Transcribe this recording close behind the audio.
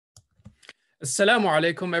Assalamu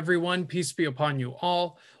alaikum, everyone. Peace be upon you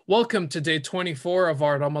all. Welcome to day 24 of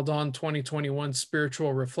our Ramadan 2021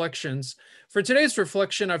 spiritual reflections. For today's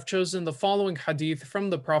reflection, I've chosen the following hadith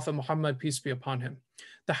from the Prophet Muhammad, peace be upon him.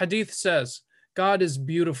 The hadith says, God is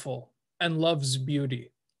beautiful and loves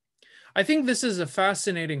beauty. I think this is a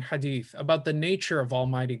fascinating hadith about the nature of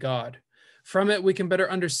Almighty God. From it, we can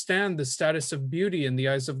better understand the status of beauty in the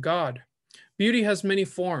eyes of God. Beauty has many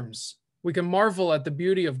forms. We can marvel at the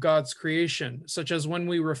beauty of God's creation, such as when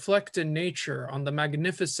we reflect in nature on the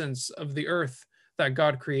magnificence of the earth that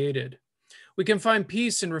God created. We can find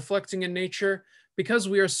peace in reflecting in nature because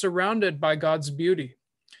we are surrounded by God's beauty.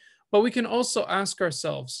 But we can also ask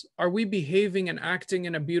ourselves, are we behaving and acting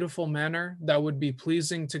in a beautiful manner that would be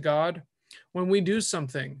pleasing to God? When we do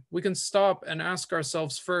something, we can stop and ask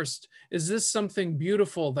ourselves first, is this something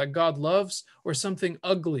beautiful that God loves or something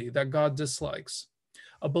ugly that God dislikes?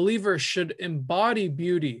 A believer should embody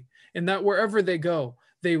beauty in that wherever they go,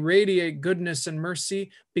 they radiate goodness and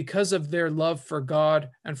mercy because of their love for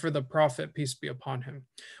God and for the Prophet, peace be upon him.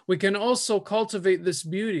 We can also cultivate this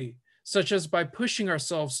beauty, such as by pushing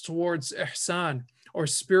ourselves towards ihsan or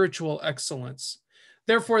spiritual excellence.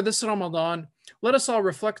 Therefore, this Ramadan, let us all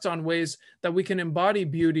reflect on ways that we can embody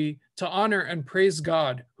beauty to honor and praise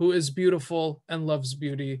God, who is beautiful and loves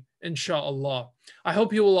beauty, inshallah. I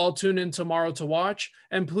hope you will all tune in tomorrow to watch,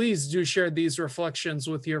 and please do share these reflections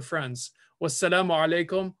with your friends. Wassalamu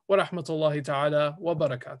alaikum wa rahmatullahi ta'ala wa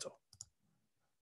barakatuh.